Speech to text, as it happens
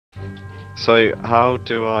So, how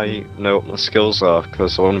do I know what my skills are?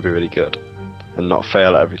 Because I want to be really good and not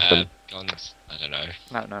fail at everything. Guns. I don't know.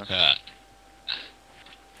 No.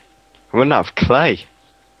 I wouldn't have clay.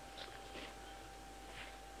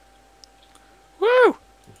 Woo!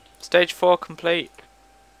 Stage 4 complete.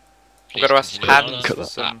 We've got to ask continue on Hans us. for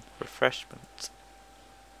some refreshment.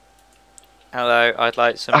 Hello, I'd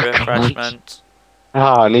like some I can't. refreshment.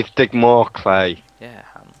 Ah, I need to dig more clay. Yeah,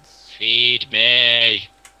 Hans. Feed me,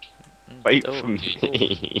 Wait Oh, for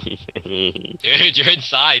me. dude. You're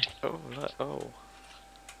inside. Oh, look, oh.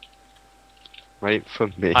 Wait for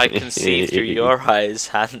me. I can see through your eyes,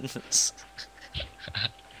 Hans.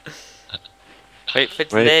 Wait for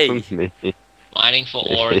Wait Leigh. for me. Mining for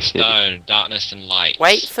ore and stone, darkness and light.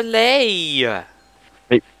 Wait for Leigh.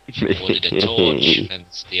 Ordered a torch and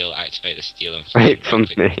steel. Activate the steel and Wait for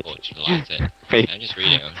right-click me. the torch and light it. Wait I'm just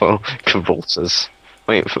reading them. for convulsers.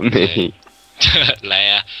 Wait for me.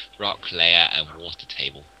 Layer, rock layer, and water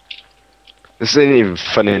table. This isn't even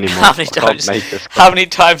funny anymore. How many I can't times? make this. How many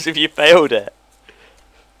times have you failed it?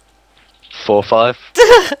 4, 5.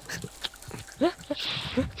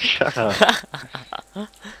 Shut up.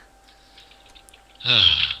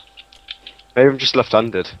 Maybe I'm just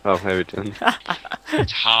left-handed. Oh, here we go.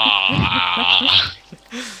 Ta.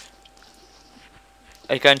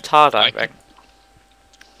 Are you going tar diving?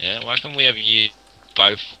 Yeah, why can't we have used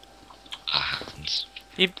both our hands?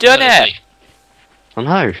 You've done Yeah, it. I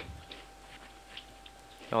know.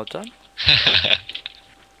 You're done.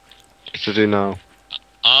 What to do now?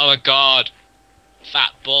 Oh my god!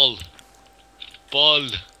 Fat bull! Bull!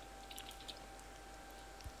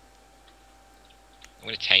 I'm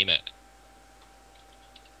gonna tame it.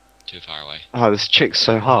 Too far away. Oh, this chick's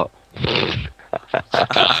so hot.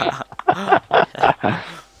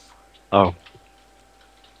 Oh.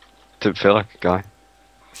 Didn't feel like a guy.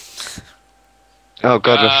 Oh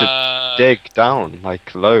god, we have to dig down,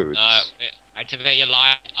 like, loads. Activate your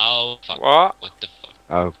light. Oh fuck. What? What the fuck?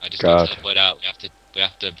 Oh I just god. need to put out. We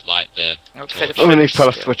have to light the Okay, torch. Oh, and he fell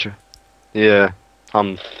off Yeah. Twitcher. Yeah.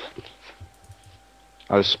 I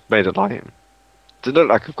just made a light. Does it look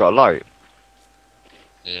like I've got a light?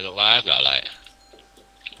 Does it look like I've got a light?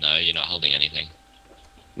 No, you're not holding anything.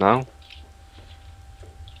 No?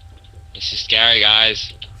 This is scary,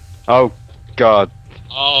 guys. Oh god.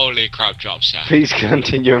 Holy crap, drops down. Please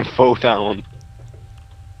continue and fall down.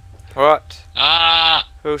 What? Ah!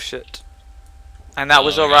 Oh shit. And that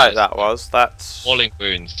was Oh, alright, yes. that was. Falling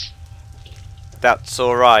wounds. That's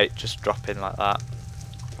alright, just dropping like that.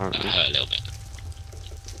 That Apparently. hurt a little bit.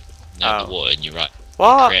 No, the Oh. water, and you're right.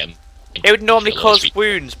 What? Create 'em- It would normally Feel always cause weak.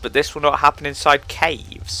 wounds, but this will not happen inside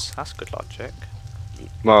caves. That's good logic.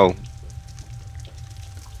 Well,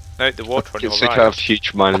 No, the water on your it's like I right. have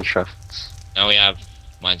huge mining shafts. Now we have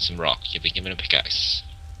mine some rock. You'll be given a pickaxe.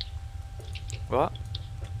 What?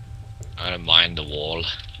 I'm gonna mine the wall.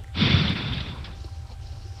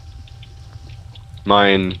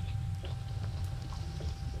 Mine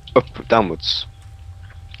up downwards.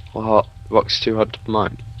 What? Rock's too hard to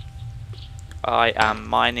mine. I am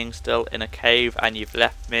mining still in a cave and you've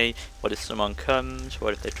left me. What if someone comes?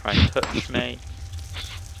 What if they try and touch me?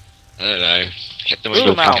 I don't know. Hit them Ooh, with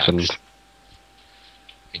your mouse. pickaxe.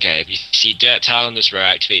 Okay, if you see dirt tile on this row,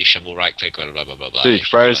 activate your shovel, right click, blah blah blah blah blah. Dude,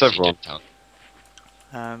 If you where can't is see everyone? dirt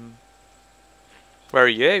tile- Where are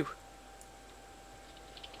you?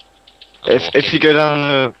 I'm If walking. you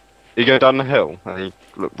go down the hill and you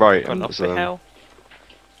look right Gone and up there's the hill?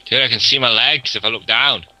 Dude, I can see my legs if I look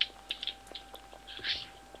down.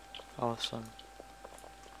 Awesome.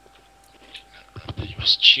 You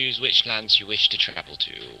must choose which lands you wish to travel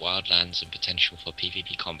to. Wildlands and potential for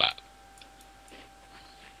PvP combat.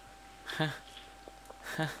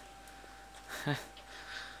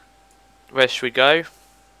 Where should we go?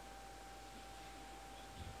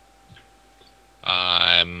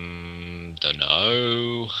 Don't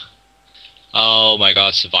know. Oh my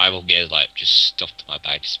god, survival gear is like just stuffed my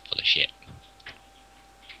bags full of shit.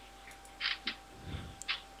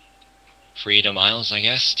 Freedom Isles, I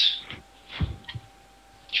guess.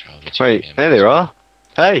 Travel to Wait, him. there they are.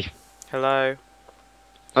 Hey! Hello.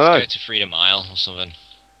 Hello. Let's go to Freedom Isle or something.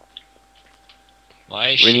 Why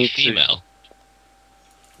is We she need to- female?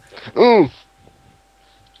 Ooh!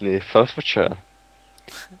 Near Forfeiture.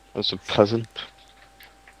 That's a pleasant.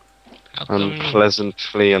 How come...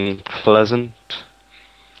 Unpleasantly unpleasant.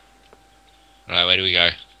 Right, where do we go?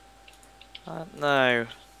 I don't know.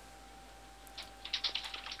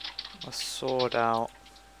 A sword out.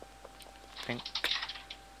 I think.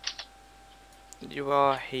 You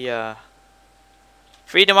are here.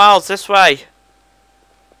 Freedom Isles, this way!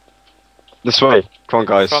 This way. Come on,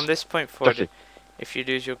 guys. From this point forward, Jacky. If you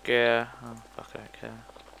lose your gear, oh fuck, I don't care.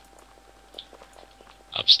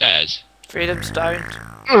 Upstairs. Freedom stone.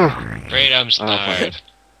 Freedom Oh, stone.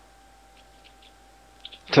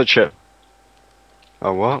 Touch it.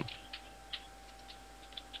 Oh, what?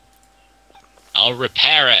 I'll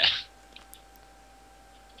repair it.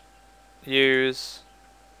 Use.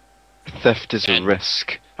 Theft is a And-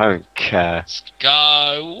 risk. I don't care. Let's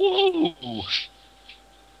go. Woo.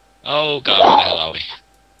 Oh god, where the hell are we?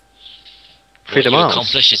 Freedom What you Arms.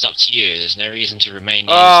 accomplish is up to you. There's no reason to remain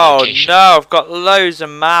near Oh this location. no, I've got loads of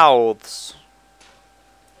mouths.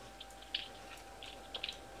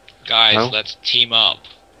 Guys, No? let's team up.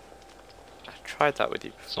 I tried that with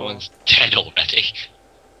you before. Someone's dead already.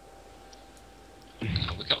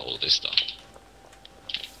 Oh, we got all this stuff.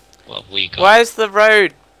 What have we got? Where's the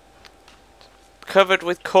road covered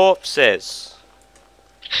with corpses?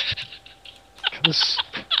 'Cause-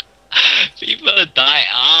 People are dying.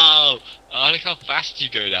 Oh, look how fast you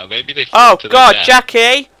go now. Maybe they. Oh fall to their god, death.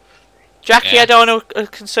 Jacky! Jacky, Yeah? I don't want to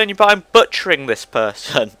concern you, but I'm butchering this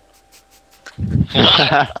person.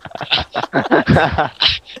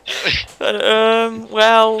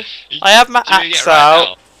 Well, I have my Doing it axe right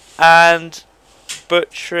out and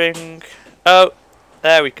butchering. Oh,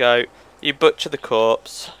 there we go. You butcher the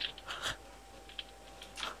corpse.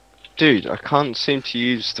 Dude, I can't seem to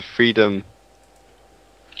use the freedom.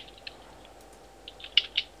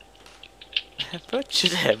 I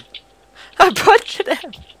butchered him. I butchered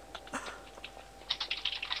him.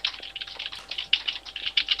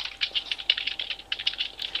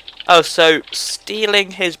 Oh, so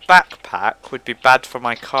stealing his backpack would be bad for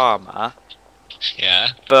my karma, now. Yeah.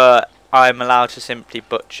 but I'm allowed to simply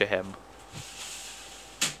butcher him.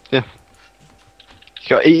 You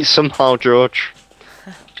gotta eat somehow, George.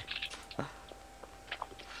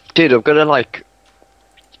 Dude, I'm gonna like.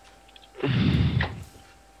 God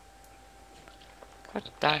What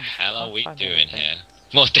the damn. hell are can't we find doing anything. here?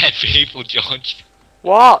 More dead people, George.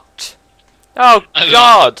 What? Oh I love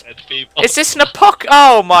god! dead people. Is this an apoc?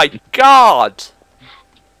 Oh my god!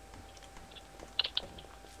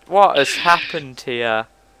 What has happened here?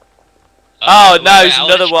 Oh no, wait, there's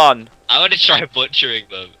another one! I want to try butchering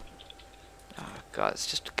them. Oh god, it's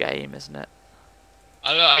just a game, isn't it? I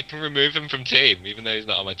don't know. I can remove him from team, even though he's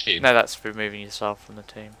not on my team. No, that's removing yourself from the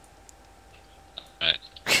team.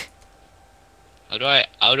 How do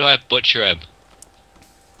I butcher him?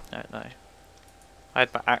 No, no. I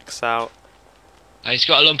had my axe out. Oh, he's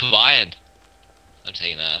got a lump of iron. I'm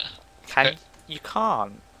taking that. Can you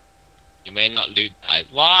can't. You may not loot that.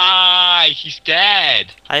 Why? He's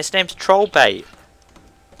dead. And his name's Trollbait.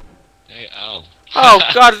 Oh. Oh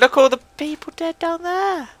god, look all the people dead down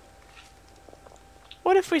there.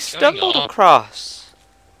 What if we What's going stumbled on? across?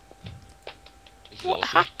 This is What awesome.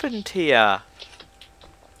 happened here?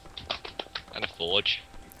 And a forge.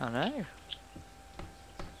 I know.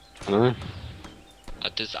 No. How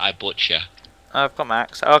does I butcher? I've got my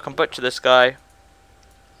axe. Oh, I can butcher this guy.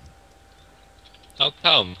 How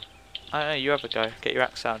come? I don't know, you have a go. Get your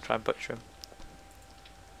axe out and try and butcher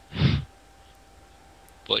him.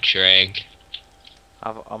 Butchering.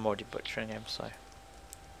 I'm already butchering him, so.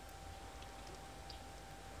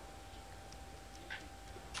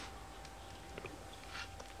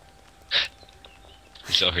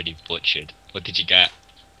 He's already butchered. What did you get?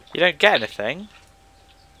 You don't get anything.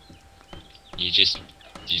 You just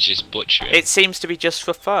butcher it. It seems to be just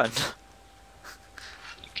for fun.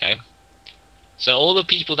 Okay. So all the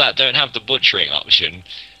people that don't have the butchering option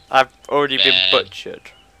I've already been Man.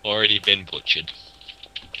 butchered. already been butchered.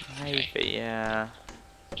 Maybe, yeah.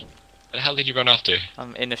 Where the hell did you run off to?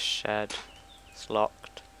 I'm in a shed. It's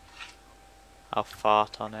locked. I'll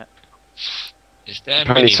fart on it. Is there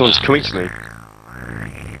Apparently many someone's man? coming to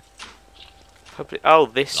me. Probably. Oh,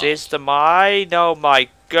 this Locked. is the mine. Oh my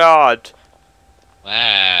god.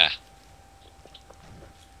 Where?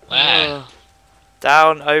 Where? Ugh.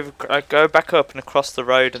 Down over. Go back up and across the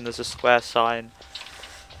road, and there's a square sign.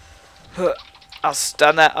 I'll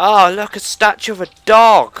stand there. Oh, look, a statue of a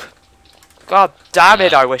dog. God damn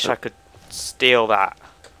it! I wish I could steal that.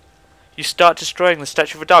 You start destroying the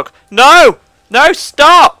statue of a dog. No! No!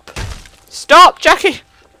 Stop! Stop, Jacky!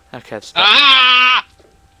 Okay, stop. Ah!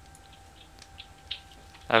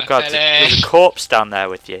 Oh I god, fell there's in. a corpse down there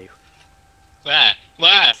with you. Where?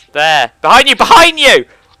 Where? There. Behind you! Behind you!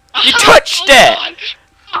 You touched it!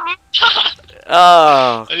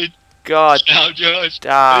 Oh, I need god to get out, George.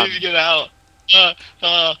 I damn. need to get out.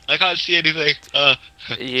 I can't see anything.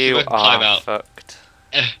 See You if I can climb are out. fucked.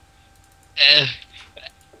 Eh,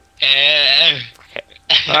 eh.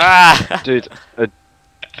 Ah! Dude,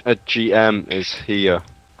 a GM is here.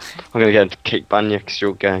 I'm gonna get him to kick ban you 'cause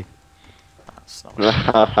you're gay. That's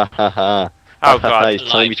not. Oh Oh god. He's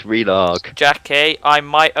telling me to relog. Jacky, I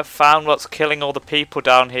might have found what's killing all the people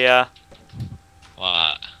down here.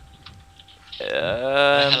 What? Where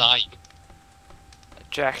the hell are you?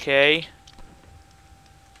 Jacky,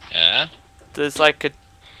 Yeah? there's like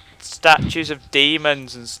statues of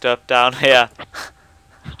demons and stuff down here.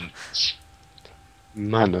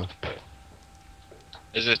 Man up.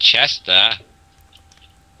 There's a chest there.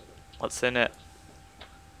 What's in it?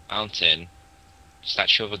 Mountain.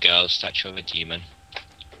 Statue of a girl, statue of a demon.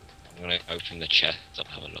 I'm gonna open the chest up,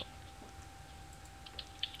 have a look.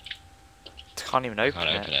 Can't even I open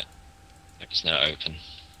can't open it. It's not open.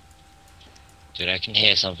 Dude, I can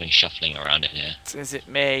hear something shuffling around in here. Is it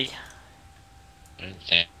me? I don't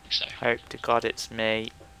think so. Hope to God it's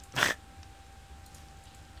me.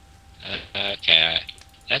 Okay,